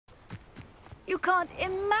You can't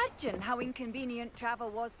imagine how inconvenient travel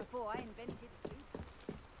was before I invented it.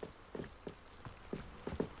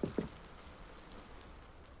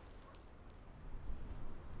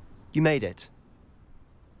 You made it.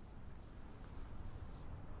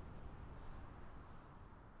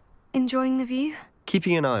 Enjoying the view?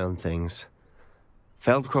 Keeping an eye on things.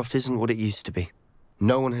 Feldcroft isn't what it used to be.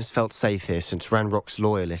 No one has felt safe here since Ranrock's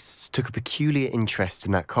loyalists took a peculiar interest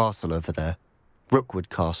in that castle over there. Rookwood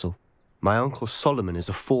Castle. My uncle Solomon is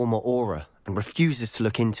a former Auror and refuses to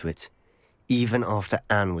look into it, even after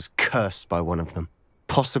Anne was cursed by one of them.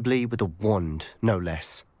 Possibly with a wand, no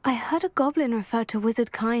less. I heard a goblin refer to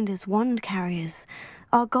wizard kind as wand carriers.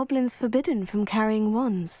 Are goblins forbidden from carrying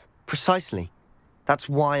wands? Precisely. That's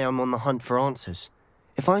why I'm on the hunt for answers.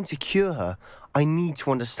 If I'm to cure her, I need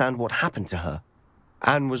to understand what happened to her.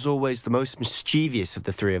 Anne was always the most mischievous of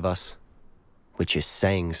the three of us. Which is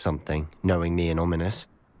saying something, knowing me and Ominous.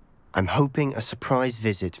 I'm hoping a surprise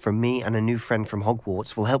visit from me and a new friend from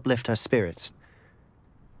Hogwarts will help lift her spirits.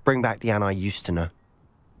 Bring back the Anne I used to know.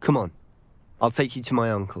 Come on, I'll take you to my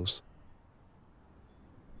uncle's.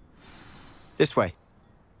 This way.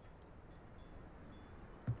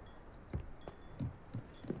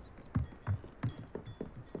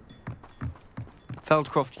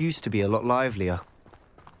 Feldcroft used to be a lot livelier.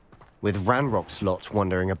 With Ranrock's lot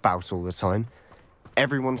wandering about all the time,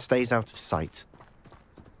 everyone stays out of sight.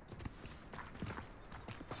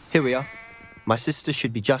 Here we are. My sister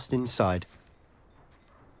should be just inside.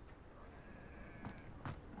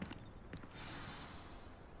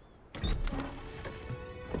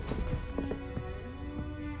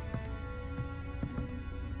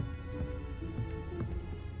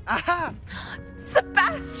 Aha!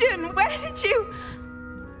 Sebastian, where did you...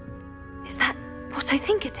 Is that what I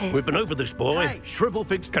think it is? We've been over this, boy. Hey.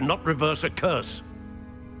 Shrivelfigs cannot reverse a curse.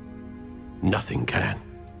 Nothing can.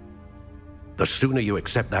 The sooner you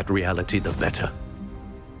accept that reality, the better.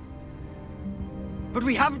 But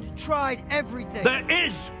we haven't tried everything. There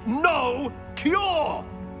is no cure!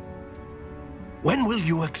 When will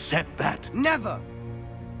you accept that? Never.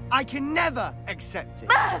 I can never accept it.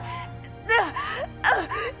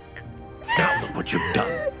 Now look what you've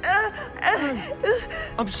done.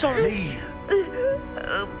 I'm sorry. Leave.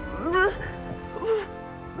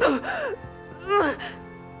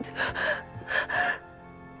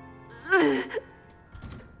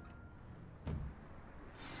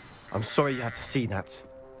 I'm sorry you had to see that.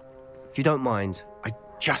 If you don't mind, I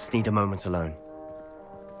just need a moment alone.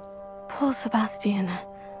 Poor Sebastian.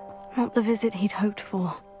 Not the visit he'd hoped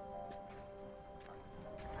for.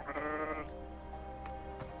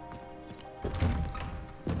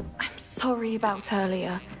 I'm sorry about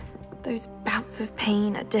earlier. Those bouts of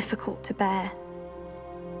pain are difficult to bear.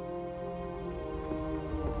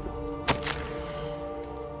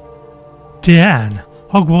 Dear Anne,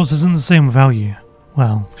 Hogwarts isn't the same without you.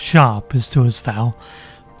 Well, sharp is still as foul,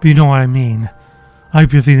 but you know what I mean. I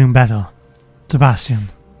hope you're feeling better. Sebastian.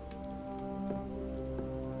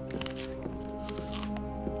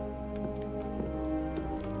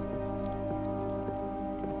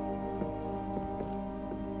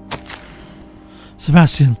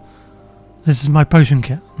 Sebastian, this is my potion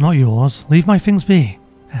kit, not yours. Leave my things be.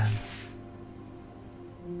 Anne.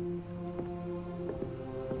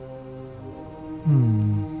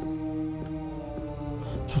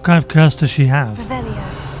 So what kind of curse does she have? Revelio.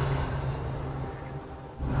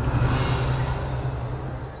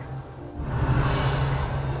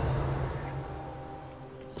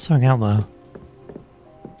 Something out there.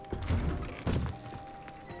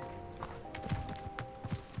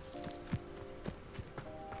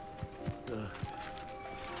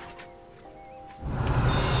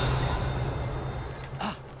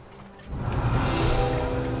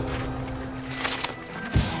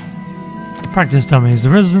 Practice dummies. The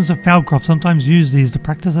residents of Feldcroft sometimes use these to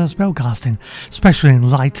practice their spellcasting, especially in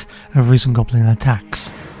light of recent goblin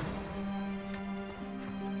attacks.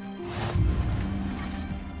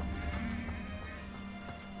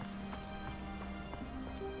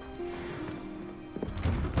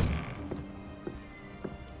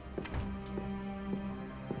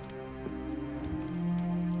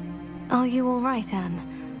 Are you all right,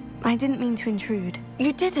 Anne? I didn't mean to intrude.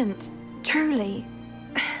 You didn't, truly.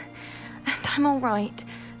 And I'm all right.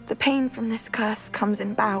 The pain from this curse comes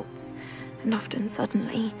in bouts, and often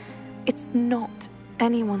suddenly. It's not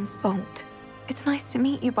anyone's fault. It's nice to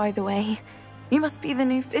meet you, by the way. You must be the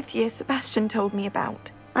new 5th year Sebastian told me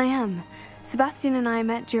about. I am. Sebastian and I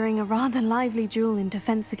met during a rather lively duel in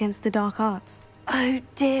defense against the dark arts. Oh,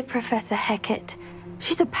 dear Professor Hecat.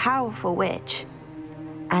 She's a powerful witch.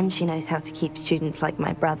 And she knows how to keep students like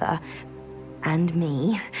my brother, and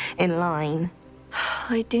me, in line.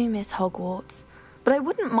 I do miss Hogwarts, but I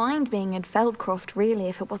wouldn't mind being in Feldcroft really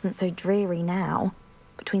if it wasn't so dreary now.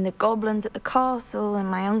 Between the goblins at the castle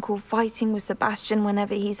and my uncle fighting with Sebastian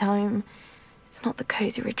whenever he's home, it's not the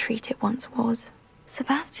cozy retreat it once was.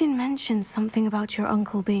 Sebastian mentioned something about your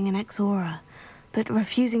uncle being an ex-Auror, but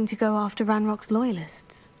refusing to go after Ranrock's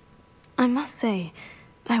loyalists. I must say,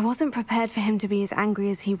 I wasn't prepared for him to be as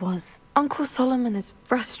angry as he was. Uncle Solomon is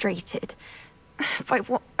frustrated by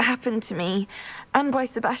what happened to me, and by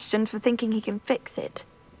Sebastian for thinking he can fix it.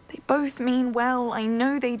 They both mean well, I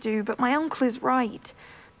know they do, but my uncle is right.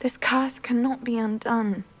 This curse cannot be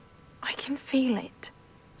undone. I can feel it.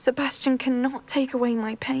 Sebastian cannot take away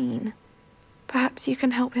my pain. Perhaps you can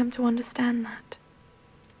help him to understand that.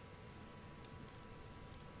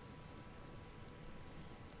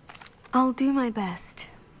 I'll do my best.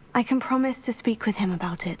 I can promise to speak with him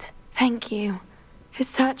about it. Thank you. His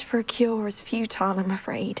search for a cure is futile, I'm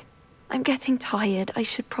afraid. I'm getting tired. I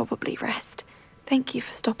should probably rest. Thank you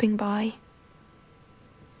for stopping by.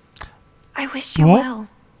 I wish you well.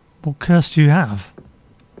 What curse do you have?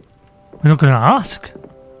 We're not going to ask.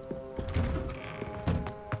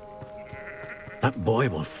 That boy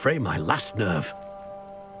will fray my last nerve.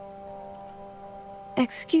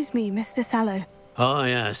 Excuse me, Mr. Sallow. Oh,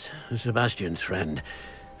 yes, Sebastian's friend.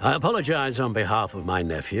 I apologize on behalf of my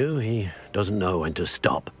nephew. He doesn't know when to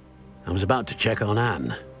stop. I was about to check on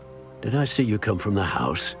Anne. Did I see you come from the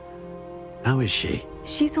house? How is she?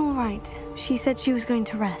 She's all right. She said she was going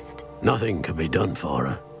to rest. Nothing can be done for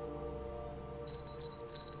her.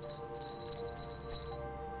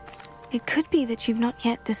 It could be that you've not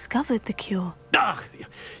yet discovered the cure. Ah,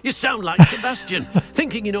 you sound like Sebastian,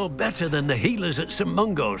 thinking you know better than the healers at St.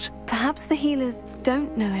 Mungo's. Perhaps the healers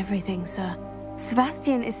don't know everything, sir.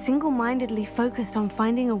 Sebastian is single-mindedly focused on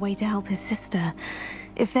finding a way to help his sister.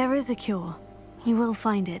 If there is a cure, he will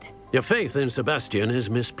find it. Your faith in Sebastian is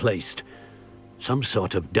misplaced. Some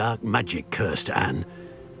sort of dark magic cursed Anne,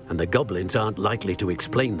 and the goblins aren't likely to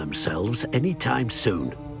explain themselves anytime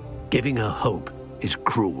soon. Giving her hope is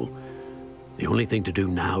cruel. The only thing to do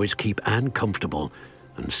now is keep Anne comfortable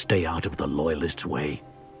and stay out of the Loyalists' way.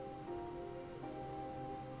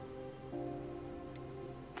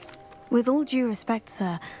 With all due respect,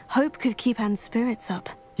 sir, hope could keep Anne's spirits up.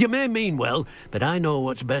 You may mean well, but I know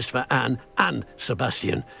what's best for Anne and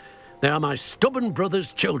Sebastian. They are my stubborn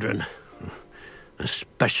brother's children.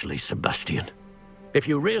 Especially Sebastian. If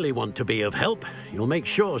you really want to be of help, you'll make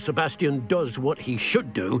sure Sebastian does what he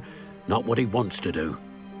should do, not what he wants to do.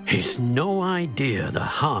 He's no idea the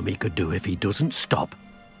harm he could do if he doesn't stop.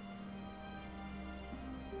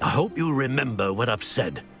 I hope you remember what I've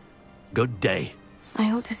said. Good day.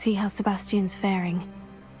 I ought to see how Sebastian's faring.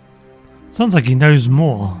 Sounds like he knows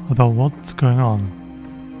more about what's going on.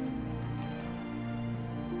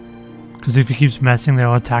 Because if he keeps messing,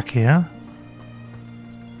 they'll attack here.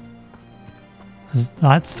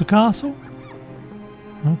 That's the castle?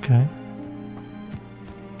 Okay.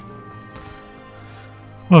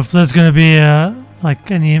 Well, if there's going to be like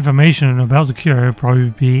any information about the cure, it'll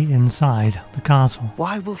probably be inside the castle.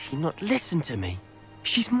 Why will he not listen to me?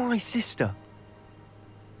 She's my sister.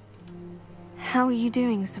 How are you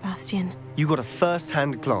doing, Sebastian? You got a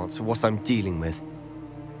first-hand glance at what I'm dealing with.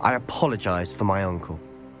 I apologize for my uncle.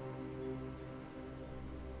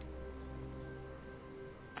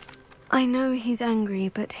 I know he's angry,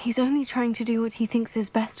 but he's only trying to do what he thinks is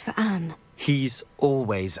best for Anne. He's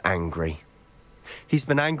always angry. He's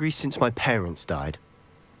been angry since my parents died.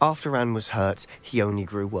 After Anne was hurt, he only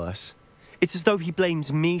grew worse. It's as though he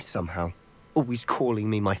blames me somehow, always calling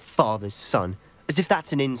me my father's son, as if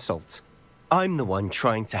that's an insult. I'm the one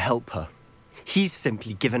trying to help her. He's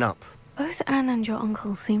simply given up. Both Anne and your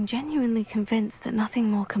uncle seem genuinely convinced that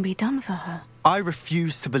nothing more can be done for her. I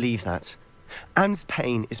refuse to believe that. Anne's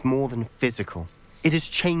pain is more than physical. It has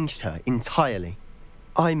changed her entirely.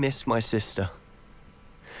 I miss my sister.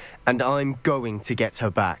 And I'm going to get her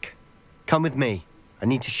back. Come with me. I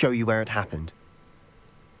need to show you where it happened.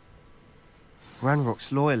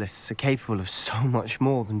 Ranrock's loyalists are capable of so much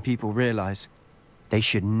more than people realize. They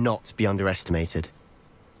should not be underestimated.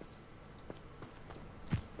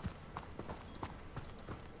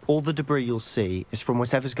 All the debris you'll see is from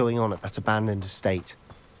whatever's going on at that abandoned estate.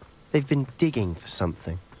 They've been digging for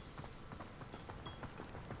something.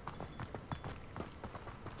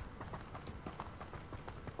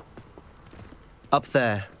 Up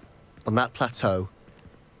there, on that plateau,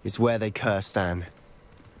 is where they cursed Anne.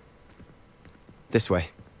 This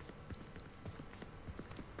way.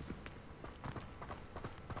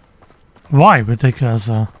 Why would they curse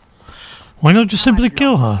her? Why not just simply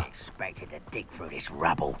kill her? Expected to dig through this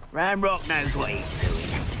rubble. Ranrock knows what he's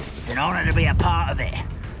doing. It's an honor to be a part of it.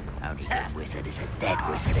 Only good wizard is a dead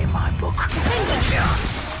wizard in my book.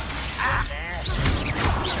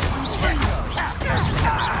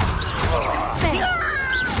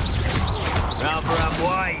 Rather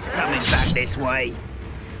unwise coming back this way.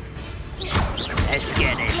 Let's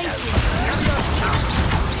get this over.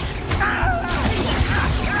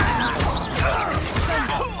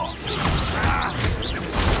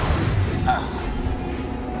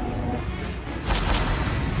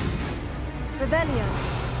 Revelio.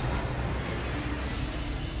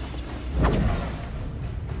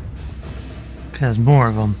 There's more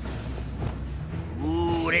of them.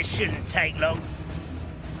 Ooh, this shouldn't take long.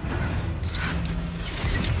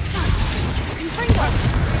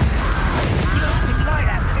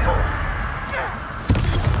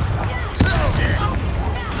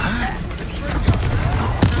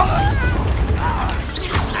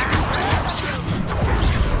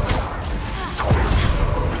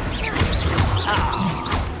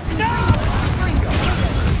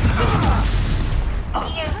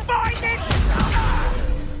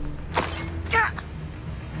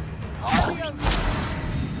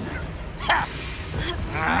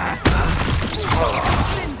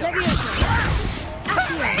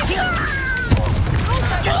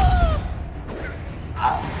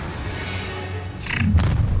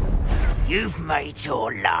 You've made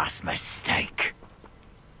your last mistake.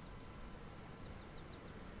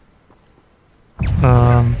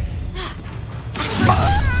 Um.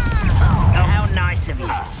 How nice of you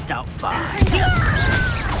to stop by.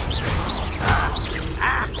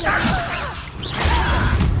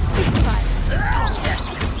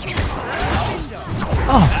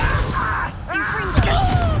 Oh.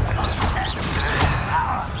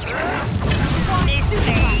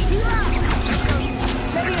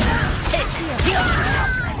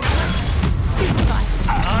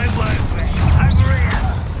 I won't be over here.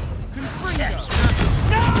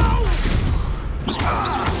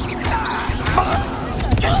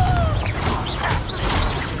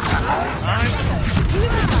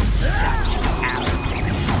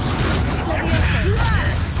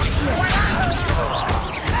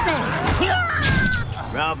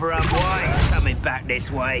 Rather unwise coming back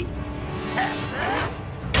this way.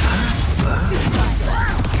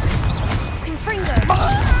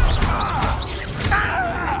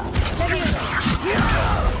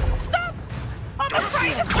 Stop! I'm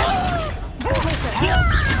afraid of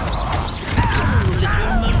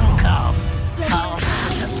Little moon calf.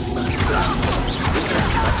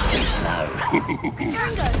 Much too slow.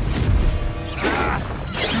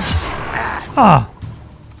 Ah.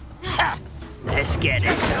 Let's get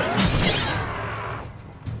it.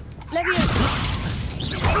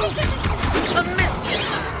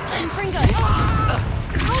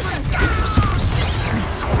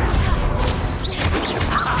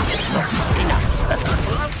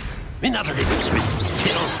 Enough of this.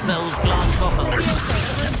 Chill smells glance off of them.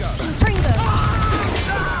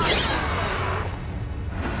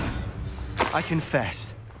 I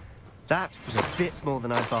confess, that was a bit more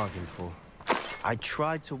than I bargained for. I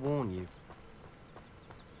tried to warn you.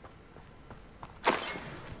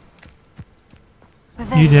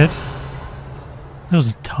 You did. There was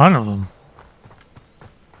a ton of them.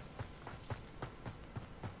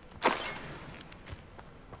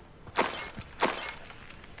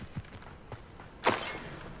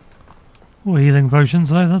 Oh, healing potions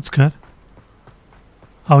though, that's good.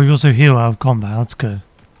 Oh, you also heal out of combat, that's good.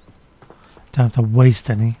 Don't have to waste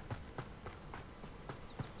any.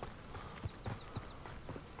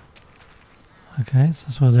 Okay, so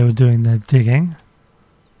that's where they were doing their digging.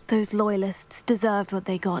 Those loyalists deserved what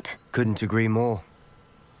they got. Couldn't agree more.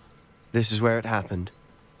 This is where it happened.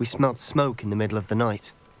 We smelled smoke in the middle of the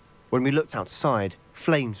night. When we looked outside,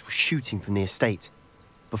 flames were shooting from the estate.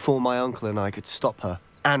 Before my uncle and I could stop her,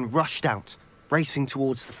 Anne rushed out, racing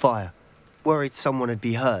towards the fire, worried someone had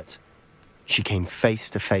been hurt. She came face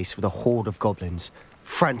to face with a horde of goblins,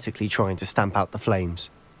 frantically trying to stamp out the flames.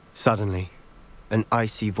 Suddenly, an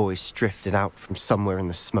icy voice drifted out from somewhere in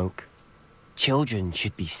the smoke. Children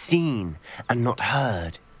should be seen and not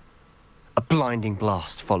heard. A blinding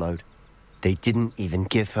blast followed. They didn't even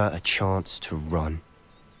give her a chance to run.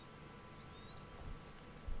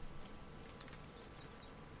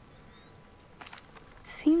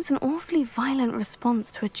 Seems an awfully violent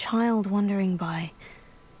response to a child wandering by.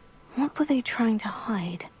 What were they trying to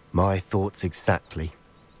hide? My thoughts exactly.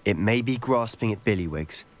 It may be grasping at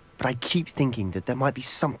Billywigs, but I keep thinking that there might be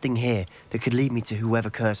something here that could lead me to whoever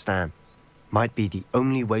cursed Anne. Might be the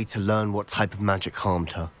only way to learn what type of magic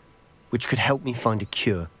harmed her, which could help me find a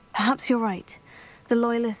cure. Perhaps you're right. The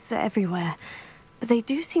loyalists are everywhere, but they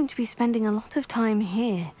do seem to be spending a lot of time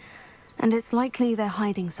here. and it's likely they're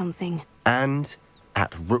hiding something. And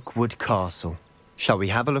at Rookwood Castle. Shall we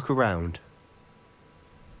have a look around?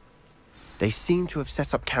 They seem to have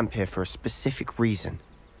set up camp here for a specific reason.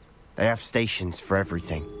 They have stations for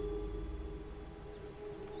everything.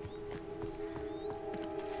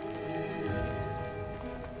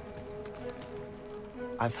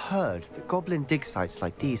 I've heard that goblin dig sites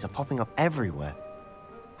like these are popping up everywhere.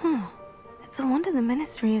 It's a wonder the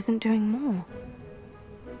Ministry isn't doing more.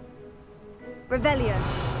 Revelio.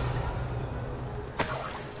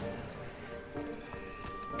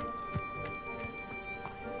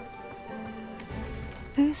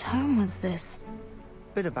 Whose home was this?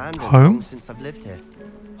 Been abandoned Home? long since I've lived here.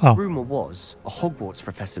 Oh. Rumour was a Hogwarts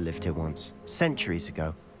professor lived here once, centuries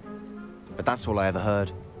ago. But that's all I ever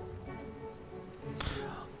heard.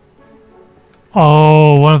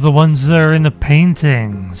 Oh, one of the ones that are in the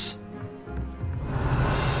paintings.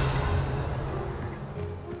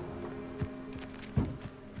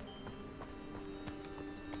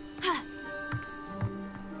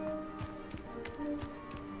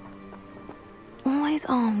 Always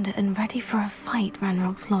armed and ready for a fight,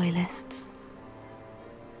 Ranrock's loyalists.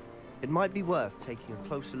 It might be worth taking a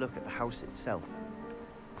closer look at the house itself.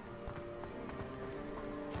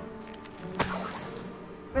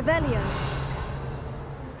 Revelio.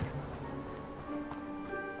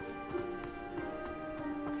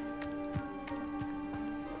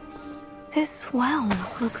 This well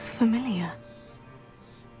looks familiar.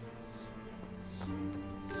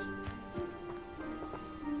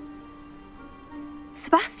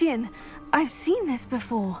 Sebastian, I've seen this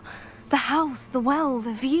before. The house, the well,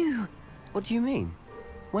 the view. What do you mean?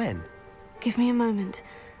 When? Give me a moment.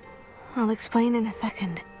 I'll explain in a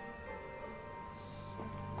second.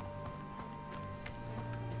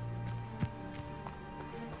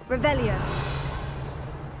 Revelio.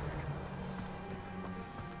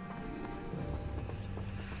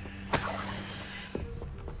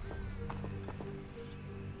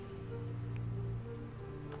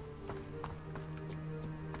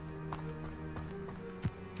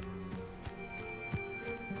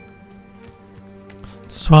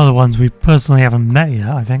 It's one of the ones we personally haven't met yet,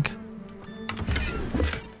 I think.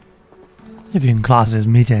 If you can class it as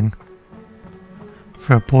meeting.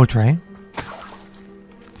 For a portrait.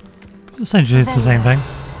 But essentially it's the same thing.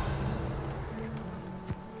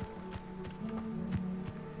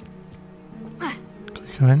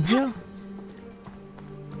 Go in here.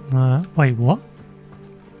 Wait, what?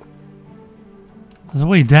 There's a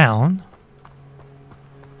way down.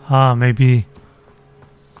 Ah, maybe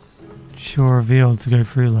she'll reveal to go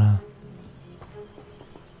through there.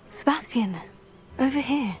 Sebastian, over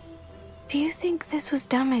here. Do you think this was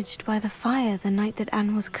damaged by the fire the night that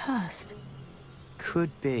Anne was cursed?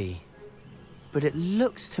 Could be. But it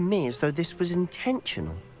looks to me as though this was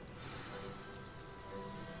intentional.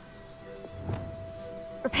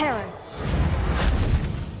 Reparo.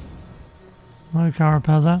 No, can't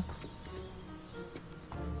repair that.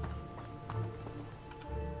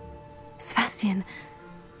 Sebastian,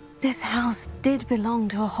 this house did belong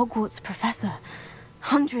to a Hogwarts professor,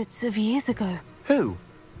 hundreds of years ago. Who?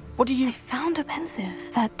 What do you... I found a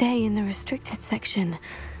pensive that day in the restricted section,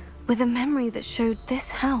 with a memory that showed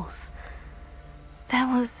this house. There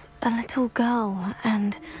was a little girl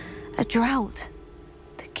and a drought.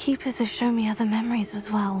 The keepers have shown me other memories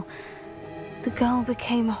as well. The girl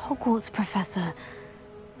became a Hogwarts professor.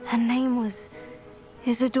 Her name was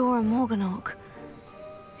Isadora Morganach.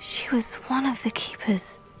 She was one of the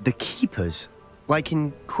keepers. The keepers? Like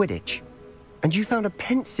in Quidditch? And you found a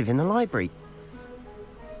pensive in the library?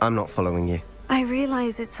 I'm not following you. I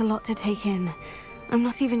realize it's a lot to take in. I'm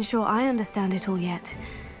not even sure I understand it all yet.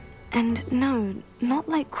 And no, not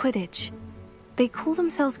like Quidditch. They call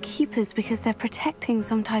themselves keepers because they're protecting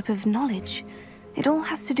some type of knowledge. It all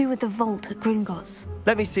has to do with the vault at Gringotts.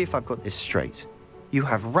 Let me see if I've got this straight. You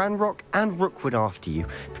have Ranrock and Rookwood after you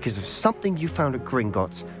because of something you found at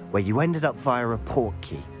Gringotts where you ended up via a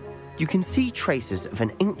portkey. You can see traces of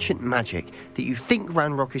an ancient magic that you think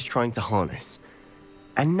Ranrock is trying to harness.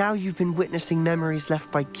 And now you've been witnessing memories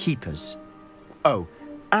left by keepers. Oh,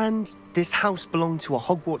 and this house belonged to a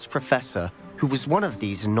Hogwarts professor who was one of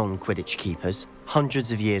these non-Quidditch keepers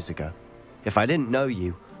hundreds of years ago. If I didn't know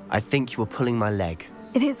you, I'd think you were pulling my leg.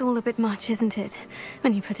 It is all a bit much, isn't it,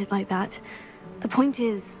 when you put it like that? The point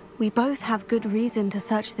is, we both have good reason to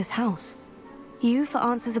search this house. You for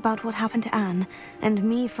answers about what happened to Anne, and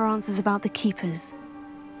me for answers about the keepers.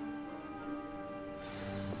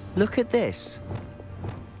 Look at this.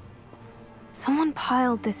 Someone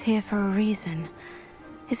piled this here for a reason.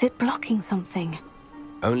 Is it blocking something?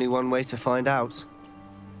 Only one way to find out.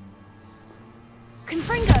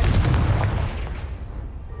 Confringo!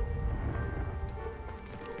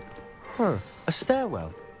 Huh, a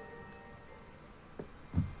stairwell.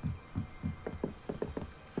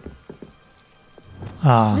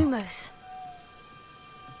 Ah, Lumos,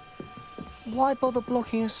 Why bother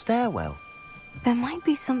blocking a stairwell? there might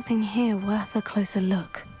be something here worth a closer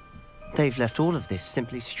look. They've left all of this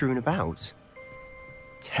simply strewn about.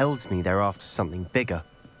 Tells me they're after something bigger.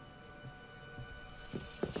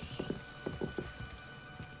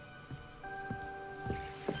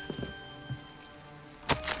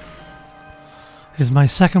 it is my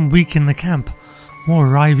second week in the camp. More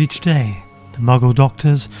arrive each day. The Muggle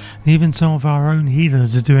doctors, and even some of our own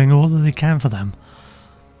healers, are doing all that they can for them.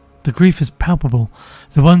 The grief is palpable.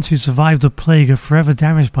 The ones who survived the plague are forever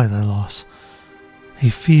damaged by their loss. A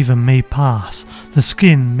fever may pass, the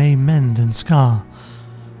skin may mend and scar,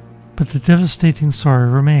 but the devastating sorrow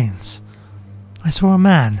remains. I saw a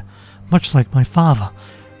man, much like my father,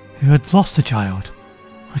 who had lost a child.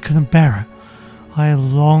 I couldn't bear it. I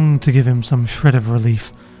longed to give him some shred of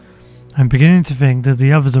relief. I'm beginning to think that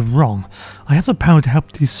the others are wrong. I have the power to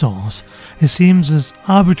help these souls. It seems as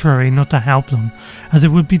arbitrary not to help them as it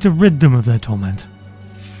would be to rid them of their torment.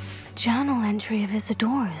 A journal entry of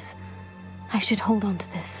Isadora's. I should hold on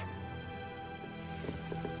to this.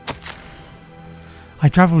 I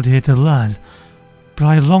travelled here to learn, but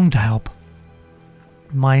I long to help.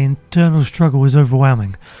 My internal struggle is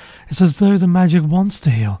overwhelming. It's as though the magic wants to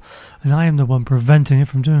heal, and I am the one preventing it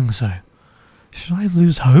from doing so. Should I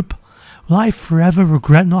lose hope? Will I forever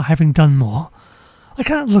regret not having done more? I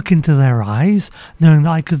cannot look into their eyes, knowing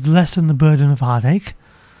that I could lessen the burden of heartache.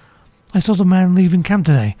 I saw the man leaving camp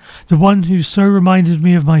today, the one who so reminded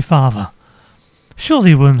me of my father.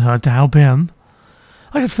 Surely it wouldn't hurt to help him.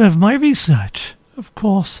 I could further my research, of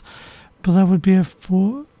course, but that would be a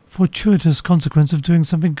fortuitous consequence of doing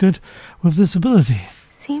something good with this ability.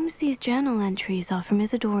 Seems these journal entries are from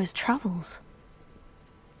Isadora's travels.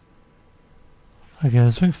 Okay,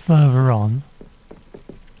 let's look further on.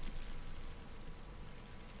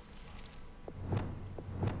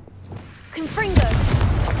 Confringo!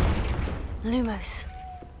 Lumos.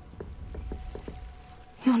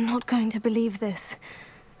 You're not going to believe this.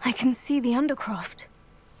 I can see the Undercroft.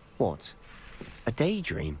 What? A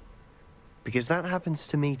daydream? Because that happens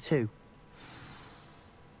to me too.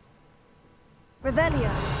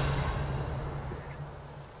 Revelio.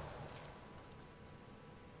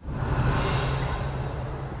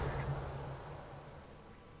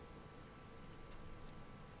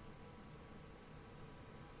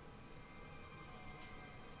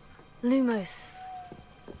 Lumos.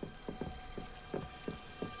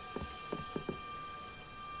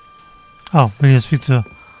 Oh, we need to speak to...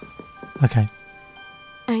 Okay.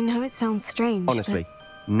 I know it sounds strange, Honestly,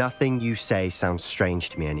 nothing you say sounds strange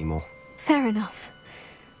to me anymore. but fair enough.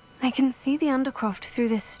 I can see the Undercroft through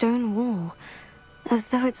this stone wall, as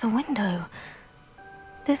though it's a window.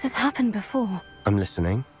 This has happened before. I'm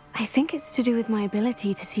listening. I think it's to do with my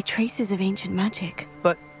ability to see traces of ancient magic.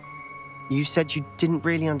 But you said you didn't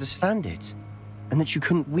really understand it, and that you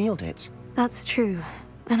couldn't wield it. That's true,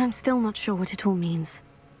 and I'm still not sure what it all means.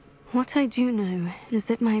 What I do know is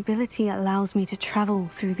that my ability allows me to travel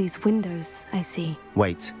through these windows I see.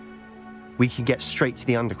 Wait. We can get straight to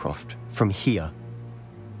the Undercroft from here.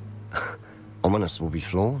 Ominous will be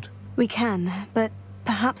flawed. We can, but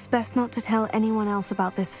perhaps best not to tell anyone else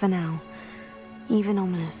about this for now. Even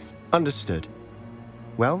Ominous. Understood.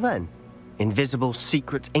 Well then, invisible,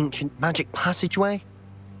 secret, ancient magic passageway?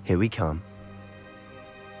 Here we come.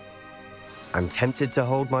 I'm tempted to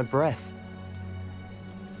hold my breath.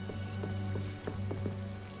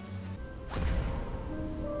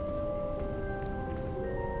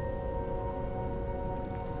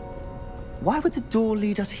 Why would the door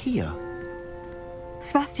lead us here?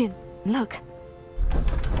 Sebastian, look.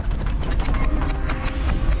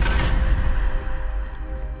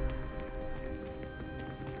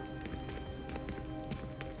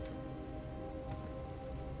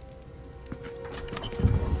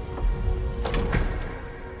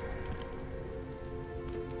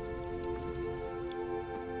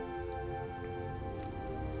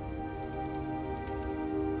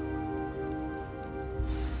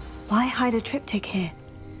 Why hide a triptych here?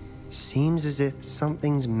 Seems as if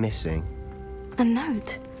something's missing. A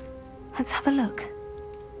note. Let's have a look.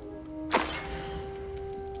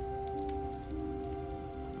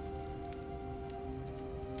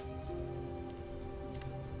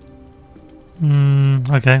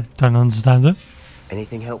 Okay, don't understand it.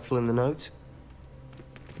 Anything helpful in the note?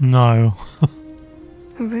 No.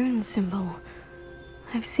 A rune symbol.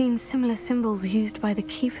 I've seen similar symbols used by the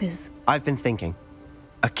Keepers. I've been thinking.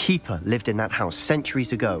 A keeper lived in that house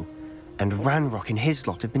centuries ago, and Ranrock and his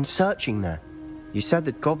lot have been searching there. You said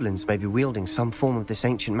that goblins may be wielding some form of this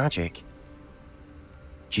ancient magic.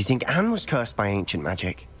 Do you think Anne was cursed by ancient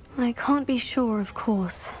magic? I can't be sure, of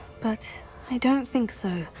course, but I don't think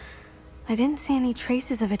so. I didn't see any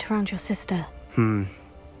traces of it around your sister.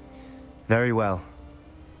 Very well.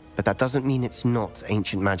 But that doesn't mean it's not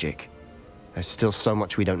ancient magic. There's still so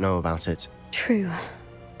much we don't know about it. True.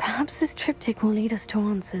 Perhaps this triptych will lead us to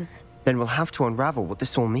answers. Then we'll have to unravel what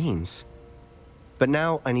this all means. But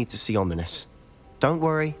now I need to see Ominous. Don't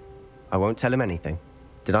worry, I won't tell him anything.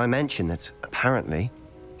 Did I mention that, apparently,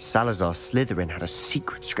 Salazar Slytherin had a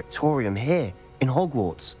secret scriptorium here, in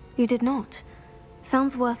Hogwarts? You did not.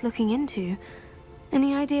 Sounds worth looking into.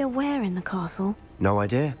 Any idea where in the castle? No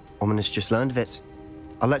idea. Ominous just learned of it.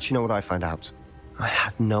 I'll let you know what I find out. I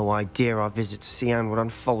had no idea our visit to see Anne would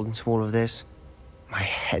unfold into all of this. My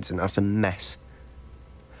head's an utter mess.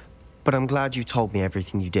 But I'm glad you told me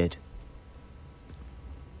everything you did.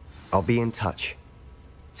 I'll be in touch.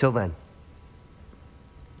 Till then.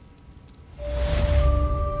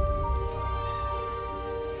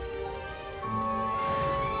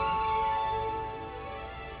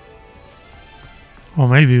 Or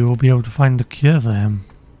maybe we'll be able to find the cure for him.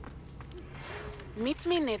 Meet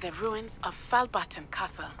me near the ruins of Falbarton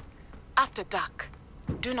Castle. After dark.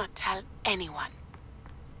 Do not tell anyone.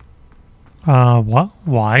 What?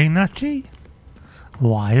 Why, Natty?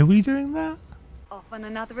 Why are we doing that? Off on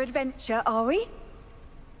another adventure, are we?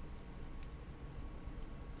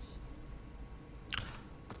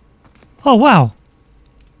 Oh, wow.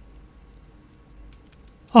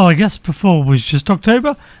 Oh, I guess before was just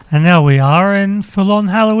October, and now we are in full-on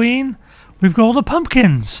Halloween. We've got all the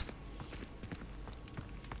pumpkins.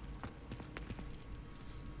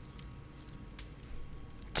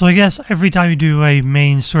 So I guess every time you do a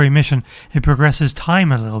main story mission, it progresses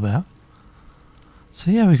time a little bit.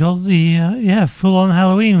 So yeah, we got the full-on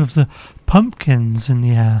Halloween with the pumpkins in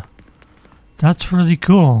the air. That's really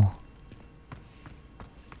cool.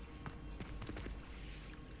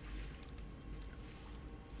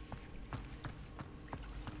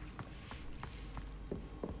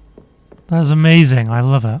 That's amazing. I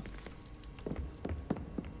love it.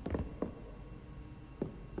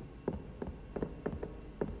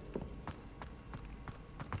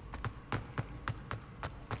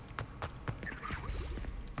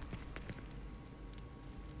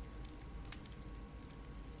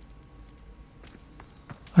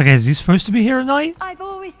 Okay, is he supposed to be here at night? I've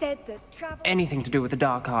always said that travel... Anything to do with the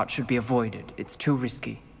dark art should be avoided. It's too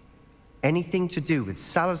risky. Anything to do with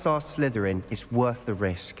Salazar Slytherin is worth the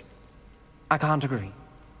risk. I can't agree.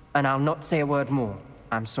 And I'll not say a word more.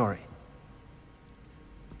 I'm sorry.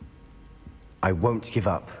 I won't give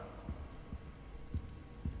up.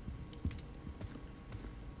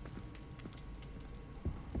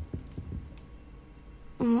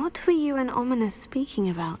 What were you and Ominous speaking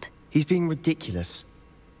about? He's being ridiculous.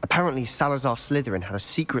 Apparently Salazar Slytherin had a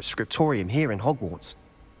secret scriptorium here in Hogwarts.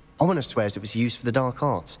 Ominous swears it was used for the dark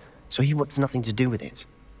arts, so he wants nothing to do with it.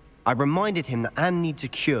 I reminded him that Anne needs a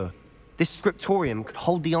cure. This scriptorium could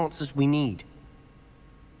hold the answers we need.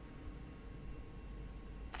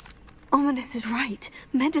 Ominous is right.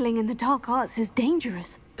 Meddling in the dark arts is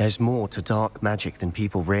dangerous. There's more to dark magic than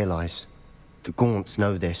people realize. The Gaunts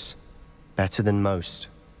know this. Better than most.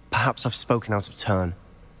 Perhaps I've spoken out of turn.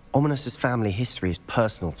 Ominous's family history is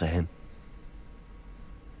personal to him.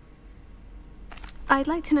 I'd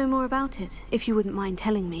like to know more about it, if you wouldn't mind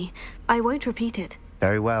telling me. I won't repeat it.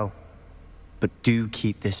 Very well. But do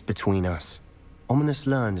keep this between us. Ominous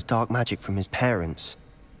learned dark magic from his parents.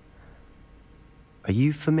 Are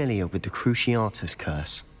you familiar with the Cruciatus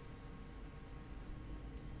curse?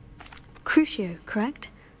 Crucio,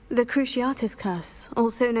 correct? The Cruciatus curse,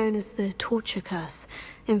 also known as the torture curse,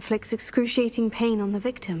 inflicts excruciating pain on the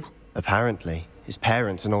victim. Apparently, his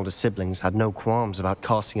parents and older siblings had no qualms about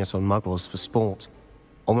casting it on muggles for sport.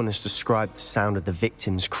 Ominous described the sound of the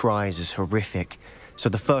victim's cries as horrific, so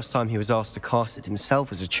the first time he was asked to cast it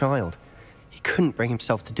himself as a child, he couldn't bring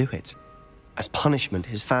himself to do it. As punishment,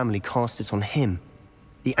 his family cast it on him.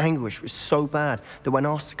 The anguish was so bad that when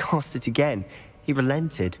asked to cast it again, he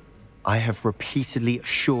relented. I have repeatedly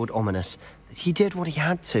assured Ominous that he did what he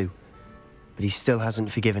had to, but he still hasn't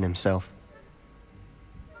forgiven himself.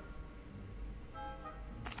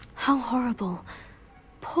 How horrible.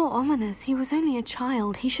 Poor Ominous, he was only a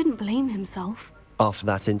child. He shouldn't blame himself. After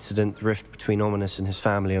that incident, the rift between Ominous and his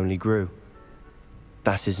family only grew.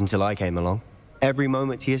 That is until I came along. Every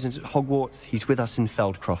moment he isn't at Hogwarts, he's with us in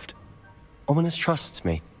Feldcroft. Ominous trusts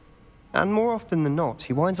me. And more often than not,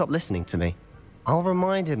 he winds up listening to me. I'll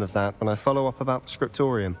remind him of that when I follow up about the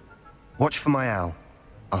scriptorium. Watch for my owl.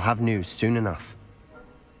 I'll have news soon enough.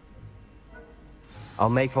 I'll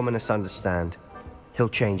make Ominous understand. He'll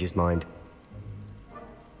change his mind.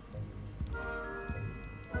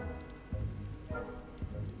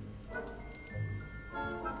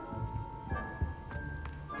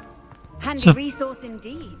 Handy resource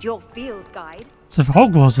indeed, your field guide. So if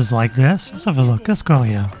Hogwarts is like this, let's have a look. Let's go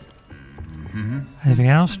here. Anything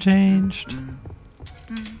else changed?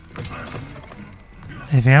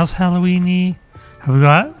 Anything else Halloween-y? Have we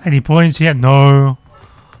got any points yet? No.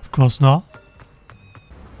 Of course not.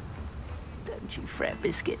 Don't you fret,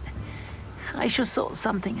 Biscuit. I shall sort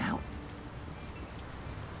something out.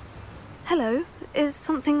 Hello, is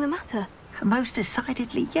something the matter? Most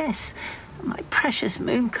decidedly, yes. My precious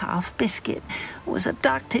mooncalf, Biscuit, was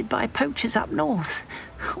abducted by poachers up north.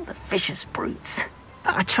 Oh, the vicious brutes.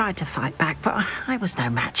 I tried to fight back, but I was no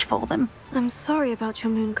match for them. I'm sorry about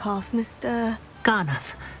your mooncalf, Mr.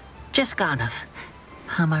 Garnuff. Just Garnuff.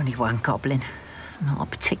 I'm only one goblin. Not a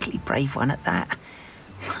particularly brave one at that.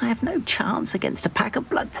 I have no chance against a pack of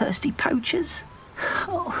bloodthirsty poachers.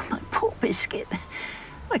 Oh, my poor Biscuit.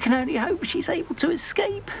 I can only hope she's able to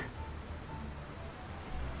escape.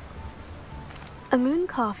 A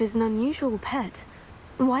mooncalf is an unusual pet.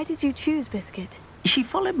 Why did you choose Biscuit? She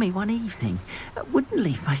followed me one evening, wouldn't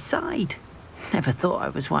leave my side. Never thought I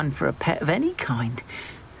was one for a pet of any kind.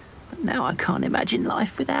 But now I can't imagine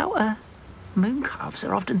life without her. Mooncalves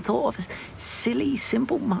are often thought of as silly,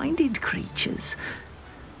 simple-minded creatures.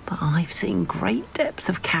 But I've seen great depth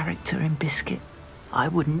of character in Biscuit. I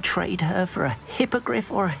wouldn't trade her for a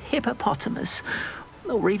hippogriff or a hippopotamus,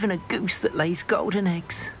 or even a goose that lays golden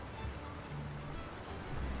eggs.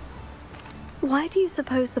 Why do you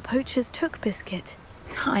suppose the poachers took Biscuit?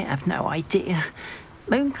 I have no idea.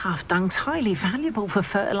 Mooncalf dung's highly valuable for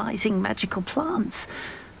fertilizing magical plants.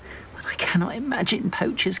 But I cannot imagine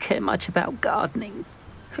poachers care much about gardening.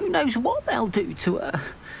 Who knows what they'll do to her?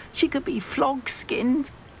 She could be flogged,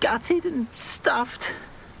 skinned, gutted and stuffed.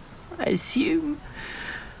 I assume.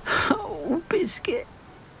 Oh, Biscuit.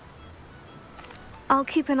 I'll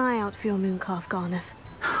keep an eye out for your mooncalf, Garnuff.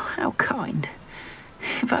 How kind.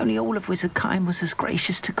 If only all of Wizardkind was as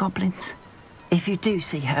gracious to goblins. If you do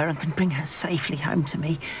see her and can bring her safely home to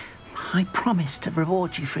me, I promise to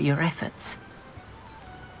reward you for your efforts.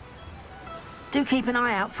 Do keep an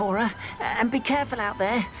eye out for her, and be careful out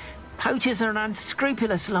there. Poachers are an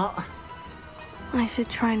unscrupulous lot. I should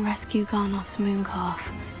try and rescue Garnoff's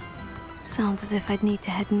mooncalf. Sounds as if I'd need to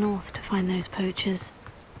head north to find those poachers.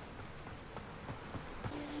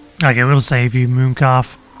 Okay, we'll save you,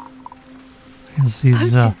 mooncalf. These,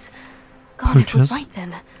 poachers? Garnoff poachers. was right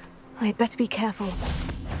then. I'd better be careful.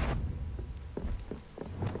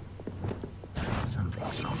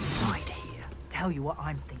 Something's not right here. Tell you what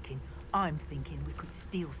I'm thinking. I'm thinking we could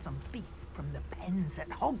steal some beef from the pens at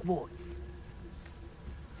Hogwarts.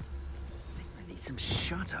 I need some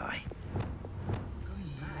shut-eye.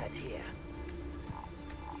 Going mad here.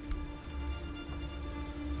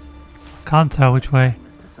 Can't tell which way.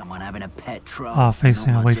 Someone having a pet troll. Ah,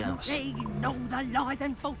 facing away from us. They know the lies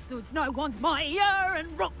and falsehoods. No one's mightier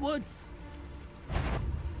in Rockwoods.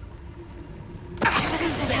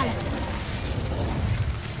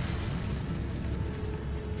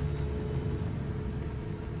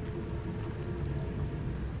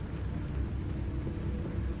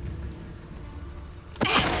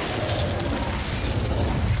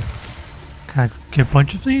 Can I get a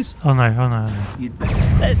bunch of these? Oh no, oh no, no. You'd better.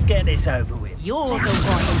 Let's get this over with. You're the one who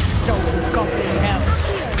stole the goblin house.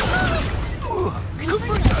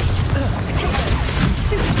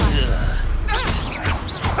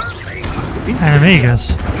 Animagus.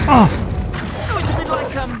 Oh! It's a bit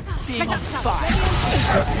like being on fire.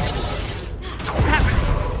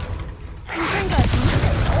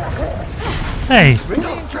 Hey!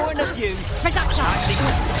 Really enjoying the view.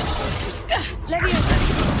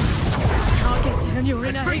 Target and you're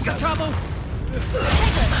in a heap of trouble.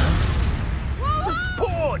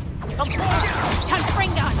 Bored. I'm bored. Can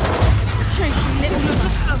spring gun.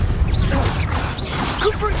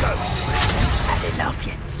 Had enough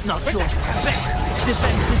yet. Not your best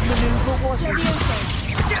defensive maneuver, was it?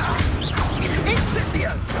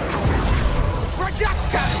 Incipio!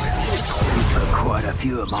 Reducto! You put quite a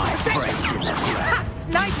few of my friends in the ground.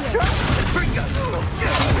 Nice try.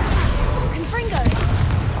 Confringo!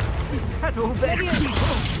 Had all their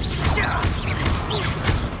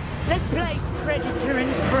Let's play predator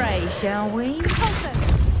and prey, shall we?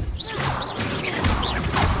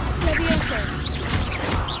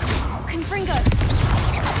 Confringo!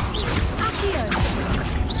 Accio!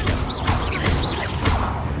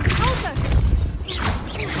 Also!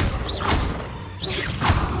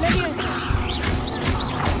 Leviosa!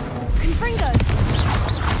 Confringo!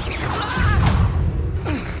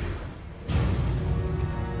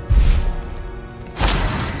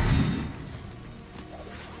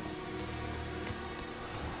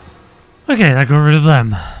 Okay, I got rid of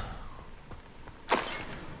them.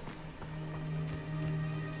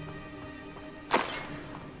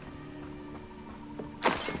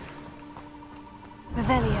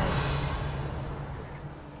 Revelio.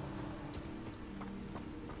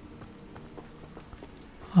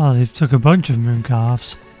 Oh, they've took a bunch of moon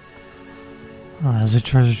calves. Oh, there's a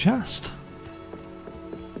treasure chest.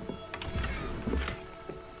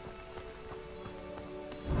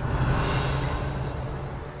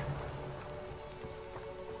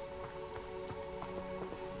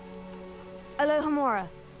 Alohomora.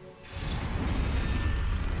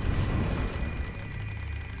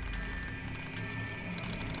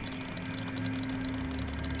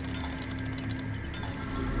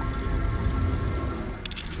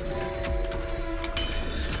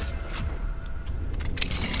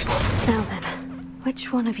 Now then,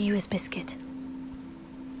 which one of you is Biscuit?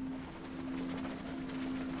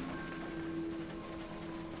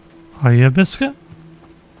 Are you a biscuit?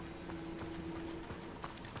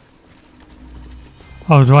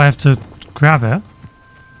 Oh, do I have to grab it?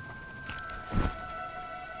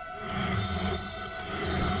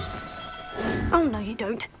 Oh, no, you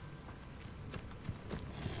don't.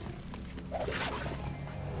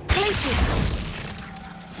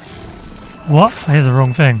 What? I hit the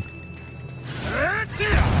wrong thing.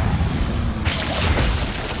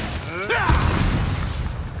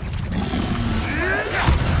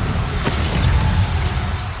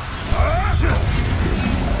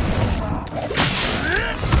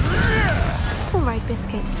 All right,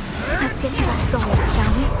 Biscuit. Let's get you back to Gauntlet,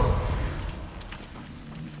 shall we?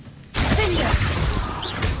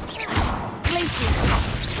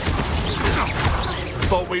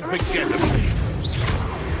 Thought we'd forget them.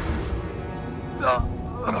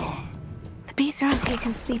 The beast around here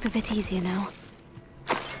can sleep a bit easier now.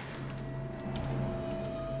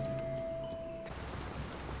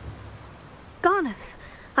 Garneth,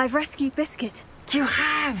 I've rescued Biscuit. You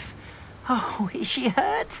have? Oh, is she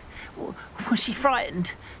hurt? Was she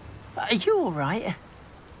frightened? Are you all right?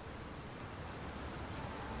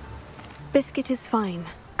 Biscuit is fine,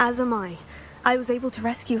 as am I. I was able to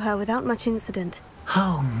rescue her without much incident.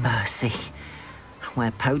 Oh, mercy.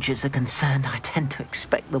 Where poachers are concerned, I tend to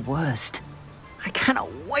expect the worst. I cannot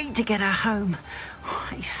wait to get her home.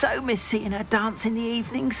 I so miss seeing her dance in the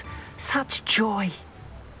evenings. Such joy.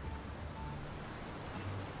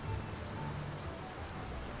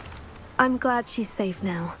 I'm glad she's safe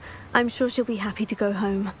now. I'm sure she'll be happy to go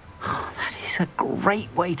home. Oh, that is a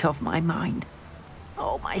great weight off my mind.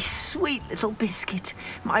 Oh, my sweet little Biscuit,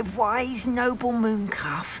 my wise, noble moon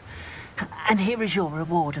calf. And here is your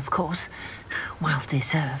reward, of course. Well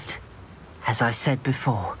deserved. As I said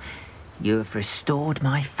before, you have restored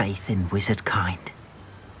my faith in wizard kind.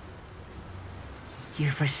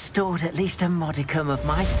 You've restored at least a modicum of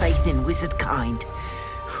my faith in wizard kind.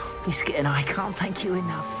 Biscuit and I can't thank you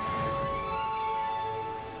enough.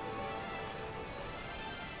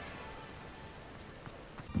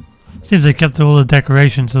 Seems they kept all the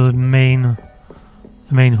decorations to the main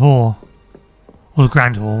hall. Or the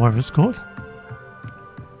grand hall, whatever it's called.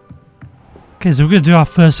 Okay, so we're going to do our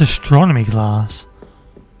first astronomy class.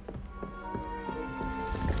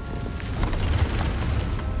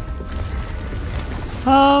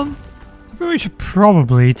 I think we should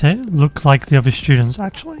probably look like the other students,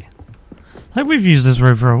 actually. Like, we've used this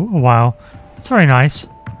room for a while. It's very nice.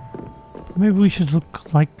 Maybe we should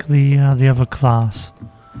look like the other class.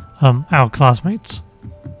 Our classmates.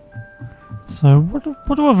 So, what do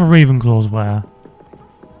other ravenclaws wear?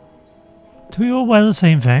 Do we all wear the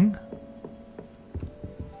same thing?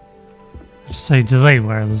 Just say, do they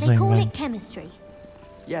wear the same thing? They call it chemistry.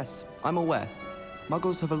 Yes, I'm aware.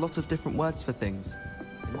 Muggles have a lot of different words for things.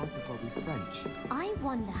 It might probably be French. I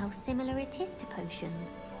wonder how similar it is to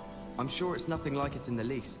potions. I'm sure it's nothing like it in the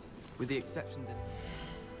least, with the exception that...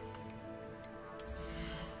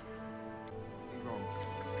 wrong.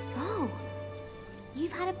 Oh,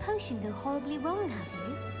 you've had a potion go horribly wrong, have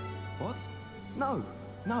you? What? No,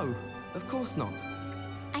 of course not.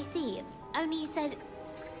 I see. Only you said...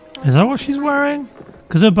 Is that what she's wearing?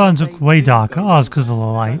 Because her burns look way darker. Oh, it's because of the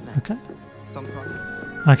light. Okay.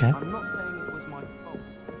 Okay. I'm not saying it was my fault.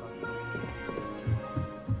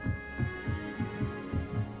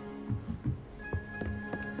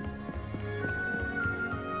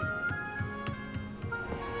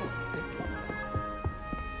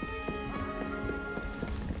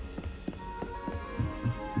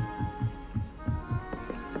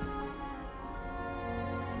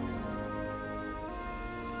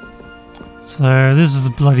 So this is the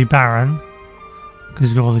bloody Baron, because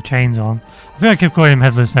he's got all the chains on. I think I kept calling him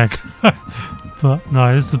Headless Neck, but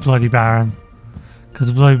no, this is the bloody Baron, Because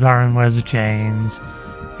the Blood Baron wears the chains.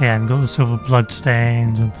 Yeah, and got the silver blood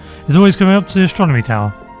stains, and he's always coming up to the astronomy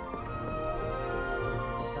tower.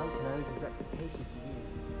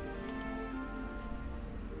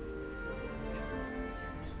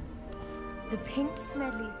 The pink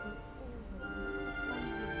Smedleys will...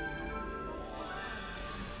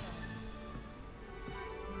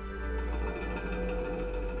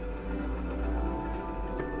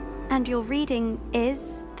 And your reading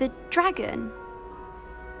is the dragon.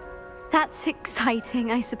 That's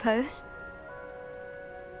exciting, I suppose.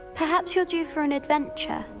 Perhaps you're due for an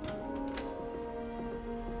adventure.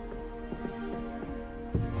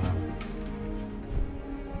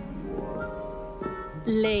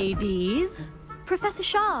 Ladies. Professor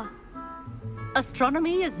Shah.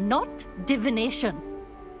 Astronomy is not divination.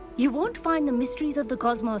 You won't find the mysteries of the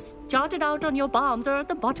cosmos charted out on your palms or at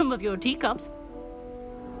the bottom of your teacups.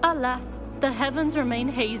 Alas, the heavens remain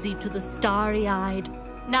hazy to the starry-eyed.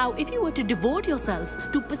 Now, if you were to devote yourselves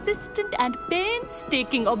to persistent and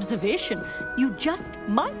painstaking observation, you just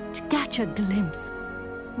might catch a glimpse.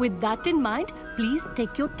 With that in mind, please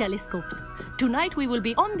take your telescopes. Tonight we will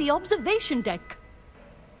be on the observation deck.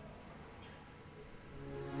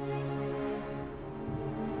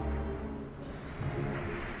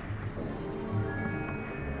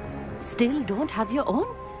 Still don't have your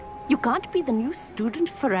own? You can't be the new student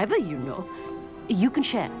forever, you know. You can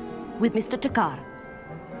share with Mr. Takar.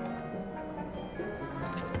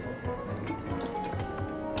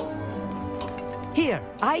 Here,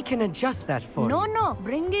 I can adjust that for you. No,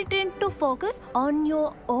 bring it into focus on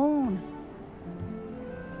your own.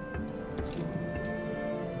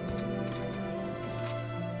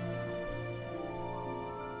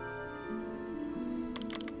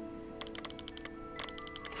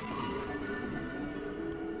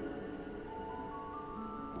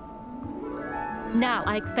 Now,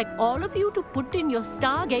 I expect all of you to put in your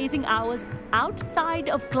stargazing hours outside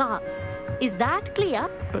of class. Is that clear?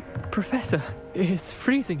 But, Professor, it's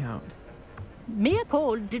freezing out. Mere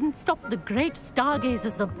cold didn't stop the great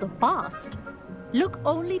stargazers of the past. Look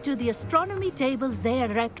only to the astronomy tables they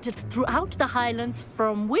erected throughout the highlands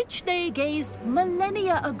from which they gazed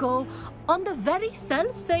millennia ago on the very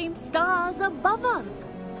self-same stars above us.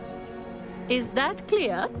 Is that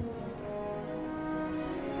clear?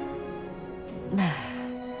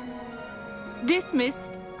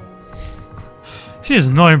 Dismissed. She is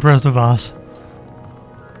not impressed with us.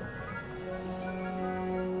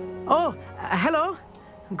 Oh, hello.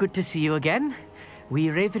 Good to see you again. We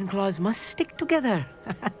Ravenclaws must stick together.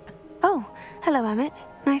 Oh, hello, Emmett.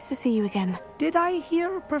 Nice to see you again. Did I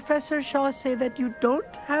hear Professor Shaw say that you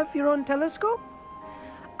don't have your own telescope?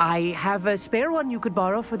 I have a spare one you could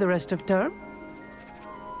borrow for the rest of term.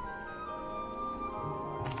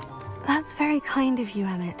 That's very kind of you,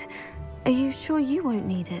 Emmett. Are you sure you won't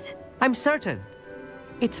need it? I'm certain.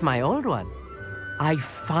 It's my old one. I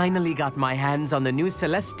finally got my hands on the new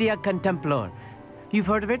Celestia Contemplor. You've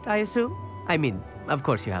heard of it, I assume? I mean, of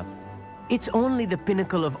course you have. It's only the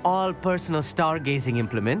pinnacle of all personal stargazing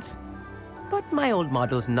implements. But my old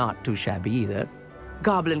model's not too shabby either.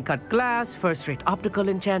 Goblin-cut glass, first-rate optical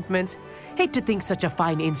enchantments. Hate to think such a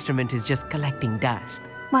fine instrument is just collecting dust.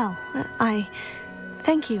 Well,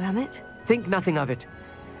 thank you, Emmett. Think nothing of it.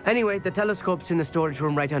 Anyway, the telescope's in the storage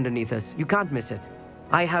room right underneath us. You can't miss it.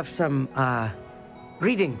 I have some,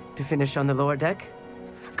 reading to finish on the lower deck.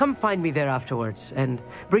 Come find me there afterwards, and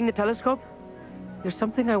bring the telescope. There's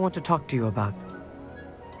something I want to talk to you about.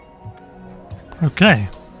 Okay.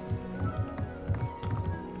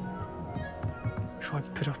 Tried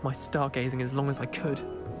to put off my stargazing as long as I could.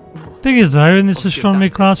 Thing is, though, in this astronomy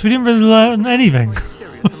class, we didn't really learn anything. I'm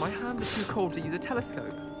curious, and my hands are too cold to use a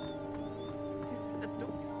telescope.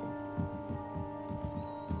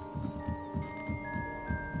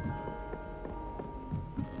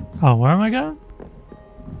 Oh, where am I going?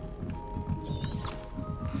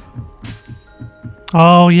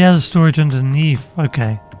 Oh, yeah, the storage underneath.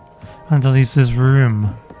 Okay. Underneath this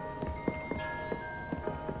room.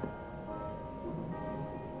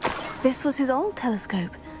 This was his old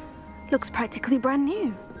telescope. Looks practically brand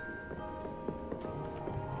new.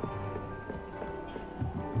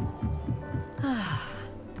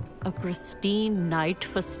 A pristine night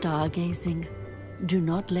for stargazing. Do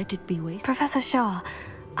not let it be wasted. Professor Shah,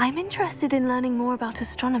 I'm interested in learning more about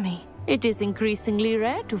astronomy. It is increasingly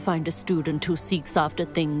rare to find a student who seeks after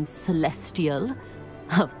things celestial,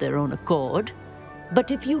 of their own accord. But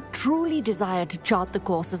if you truly desire to chart the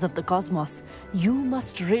courses of the cosmos, you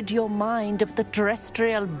must rid your mind of the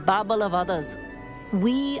terrestrial babble of others.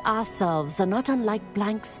 We ourselves are not unlike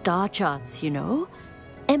blank star charts, you know.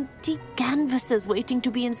 empty canvases waiting to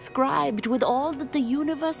be inscribed with all that the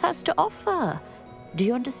universe has to offer. Do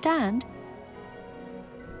you understand?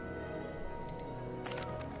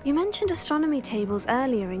 You mentioned astronomy tables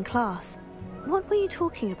earlier in class. What were you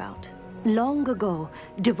talking about? Long ago,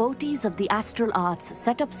 devotees of the astral arts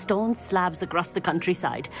set up stone slabs across the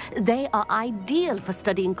countryside. They are ideal for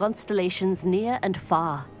studying constellations near and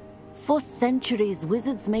far. For centuries,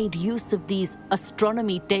 wizards made use of these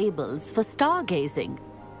astronomy tables for stargazing.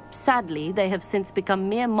 Sadly, they have since become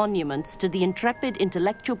mere monuments to the intrepid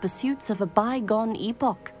intellectual pursuits of a bygone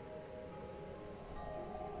epoch.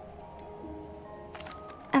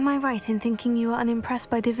 Am I right in thinking you are unimpressed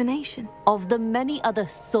by divination? Of the many other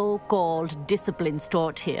so-called disciplines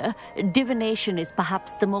taught here, divination is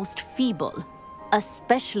perhaps the most feeble,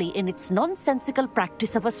 especially in its nonsensical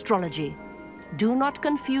practice of astrology. Do not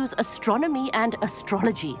confuse astronomy and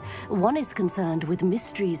astrology. One is concerned with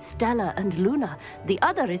mysteries stellar and lunar, the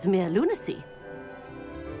other is mere lunacy.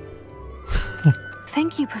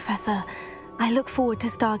 Thank you, Professor. I look forward to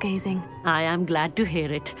stargazing. I am glad to hear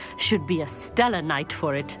it. Should be a stellar night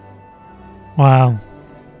for it. Wow.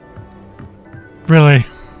 Really?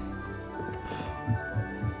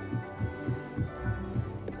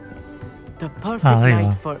 The perfect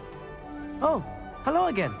night for... Oh, hello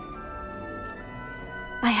again.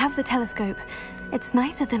 I have the telescope. It's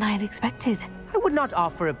nicer than I had expected. I would not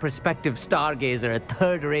offer a prospective stargazer a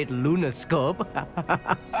third-rate lunoscope.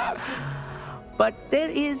 But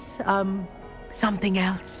there is, something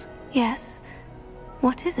else. Yes?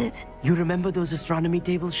 What is it? You remember those astronomy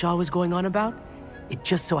tables Shaw was going on about? It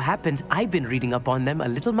just so happens I've been reading up on them a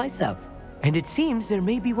little myself. And it seems there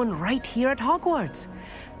may be one right here at Hogwarts.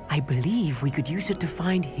 I believe we could use it to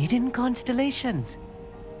find hidden constellations.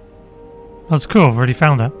 That's cool, I've already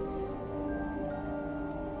found it.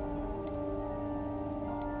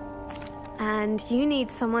 And you need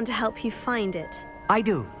someone to help you find it. I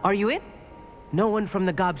do. Are you in? No one from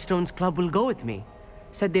the Gobstones Club will go with me.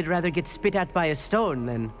 Said they'd rather get spit at by a stone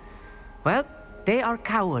than... Well, they are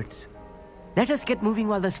cowards. Let us get moving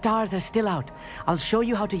while the stars are still out. I'll show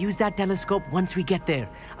you how to use that telescope once we get there.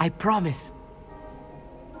 I promise.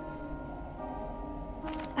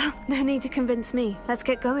 Oh, no need to convince me. Let's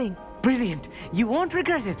get going. Brilliant. You won't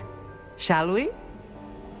regret it. Shall we?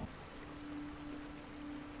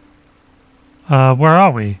 Where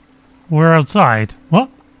are we? We're outside. What?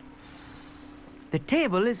 The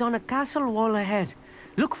table is on a castle wall ahead.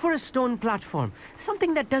 Look for a stone platform.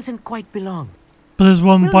 Something that doesn't quite belong. But there's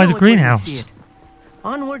one by the greenhouse.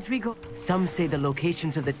 Onwards we go. Some say the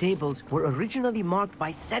locations of the tables were originally marked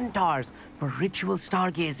by centaurs for ritual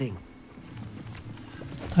stargazing.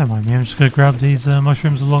 Don't mind me, I'm just going to grab these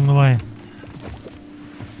mushrooms along the way.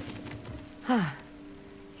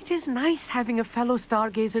 It is nice having a fellow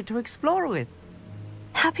stargazer to explore with.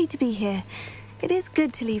 Happy to be here. It is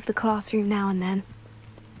good to leave the classroom now and then.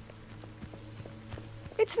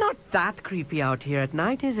 It's not that creepy out here at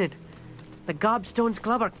night, is it? The Gobstones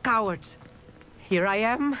Club are cowards. Here I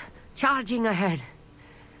am, charging ahead.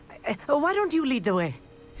 Why don't you lead the way?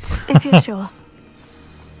 If you're sure.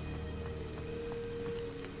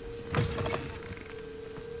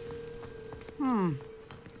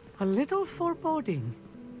 A little foreboding.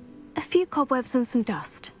 A few cobwebs and some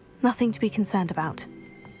dust. Nothing to be concerned about.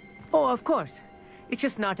 Oh, of course. It's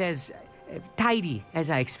just not as tidy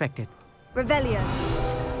as I expected. Revelio.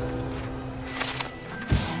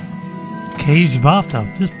 Caged bathtub.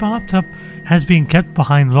 This bathtub has been kept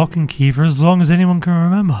behind lock and key for as long as anyone can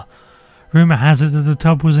remember. Rumour has it that the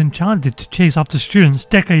tub was enchanted to chase after students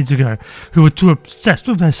decades ago who were too obsessed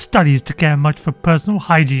with their studies to care much for personal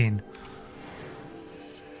hygiene.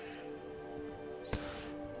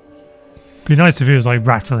 Be nice if it was like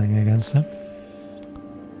rattling against it.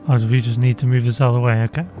 Oh, do we just need to move this out of the way?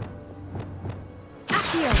 Okay.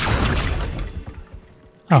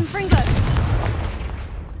 Oh.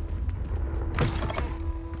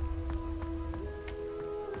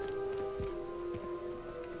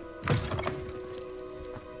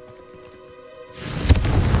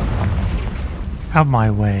 Out my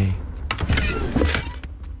way.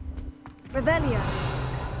 Revelio.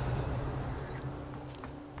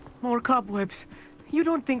 More cobwebs. You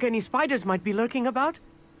don't think any spiders might be lurking about?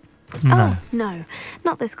 No. Oh, no.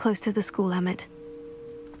 Not this close to the school, Emmett.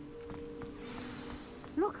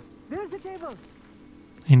 Look, there's the table.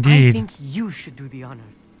 Indeed. I think you should do the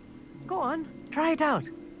honors. Go on, try it out.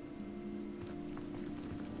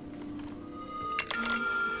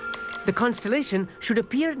 The constellation should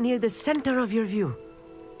appear near the center of your view.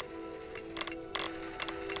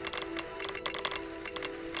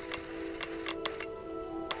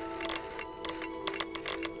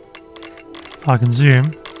 I can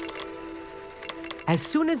zoom. As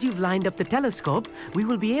soon as you've lined up the telescope, we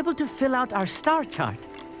will be able to fill out our star chart.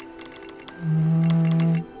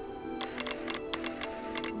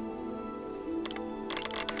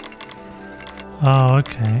 Oh,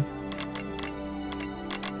 okay.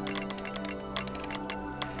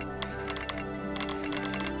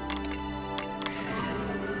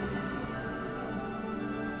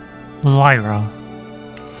 Lyra.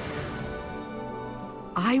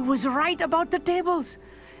 I was right about the tables.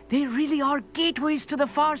 They really are gateways to the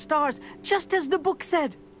far stars, just as the book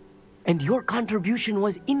said. And your contribution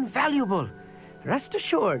was invaluable. Rest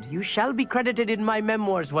assured, you shall be credited in my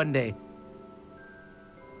memoirs one day.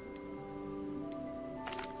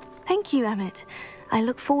 Thank you, Emmett. I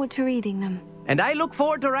look forward to reading them. And I look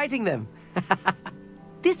forward to writing them.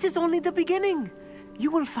 This is only the beginning. You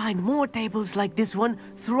will find more tables like this one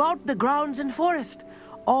throughout the grounds and forest,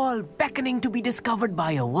 all beckoning to be discovered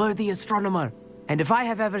by a worthy astronomer. And if I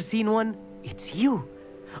have ever seen one, it's you.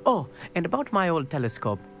 Oh, and about my old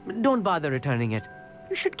telescope, don't bother returning it.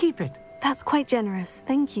 You should keep it. That's quite generous,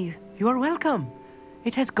 thank you. You are welcome.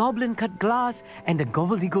 It has goblin-cut glass and a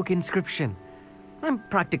gobbledygook inscription. I'm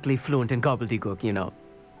practically fluent in gobbledygook, you know.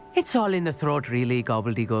 It's all in the throat, really,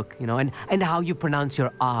 gobbledygook, you know, and how you pronounce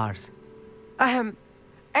your R's.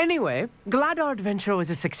 Anyway, glad our adventure was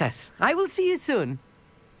a success. I will see you soon.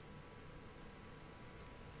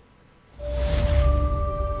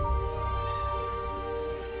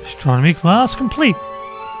 Astronomy class complete.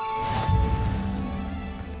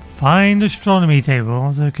 Find astronomy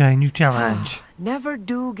tables. Okay, new challenge. Never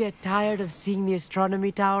do get tired of seeing the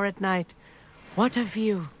astronomy tower at night. What a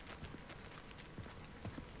view.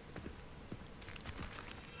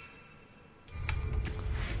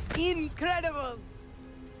 Incredible!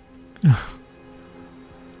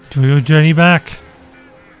 Do your journey back.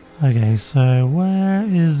 Okay, so where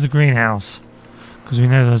is the greenhouse? Because we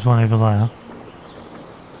know there's one over there.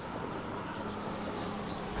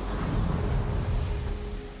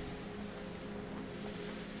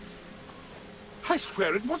 I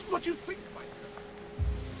swear it wasn't what you think, Mike.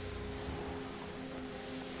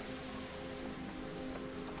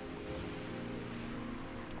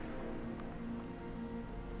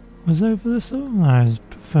 Was it over this one? No, it was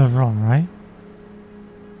further on, right?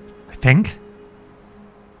 I think.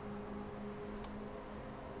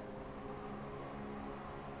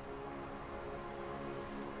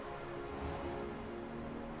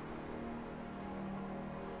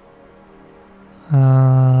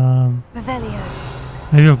 Revelio.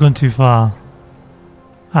 Maybe I've gone too far.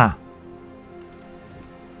 Ah.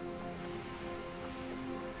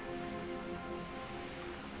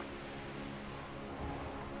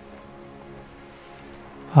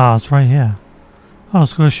 Ah, it's right here. Oh,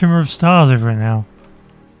 it's got a shimmer of stars over it now.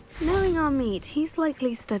 Knowing our meat, he's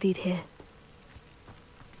likely studied here.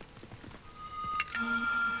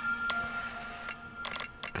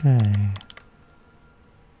 Okay.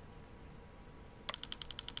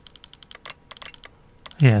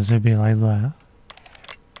 Yeah, so it'd be like that.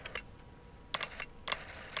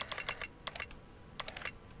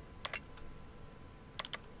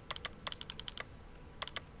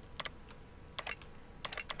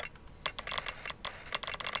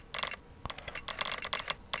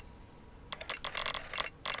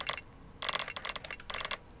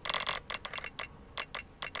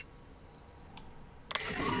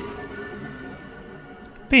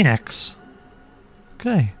 Phoenix.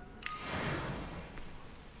 Okay.